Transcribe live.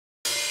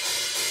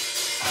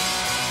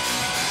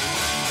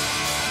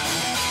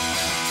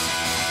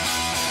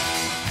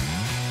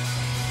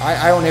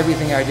I own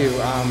everything I do.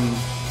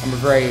 I'm a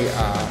very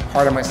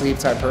hard on my sleeve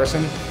type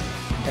person.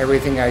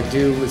 Everything I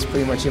do is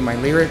pretty much in my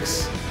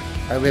lyrics.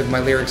 I live my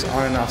lyrics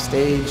on and off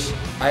stage.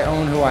 I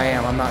own who I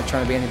am. I'm not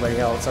trying to be anybody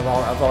else.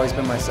 I've always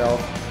been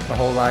myself my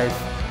whole life.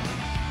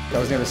 I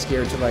was never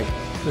scared to like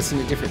listen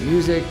to different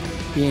music,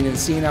 being in the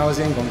scene I was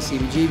in, going to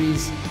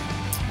CBGBs.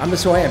 I'm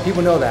just who I am.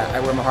 People know that. I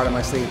wear my heart on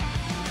my sleeve.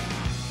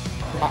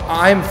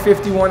 I'm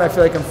 51. I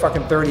feel like I'm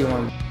fucking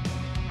 31.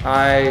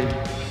 I've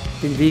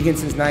been vegan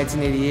since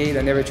 1988.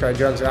 I never tried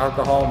drugs or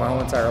alcohol my whole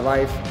entire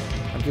life.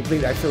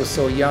 I feel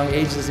so young.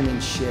 Age doesn't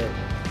mean shit.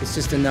 It's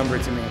just a number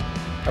to me.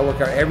 I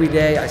work out every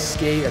day. I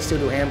skate. I still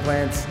do hand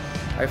plants.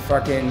 I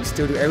fucking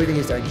still do everything.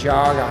 I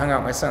jog. I hang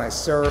out with my son. I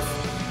surf.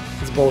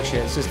 It's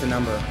bullshit. It's just a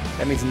number.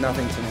 That means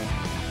nothing to me.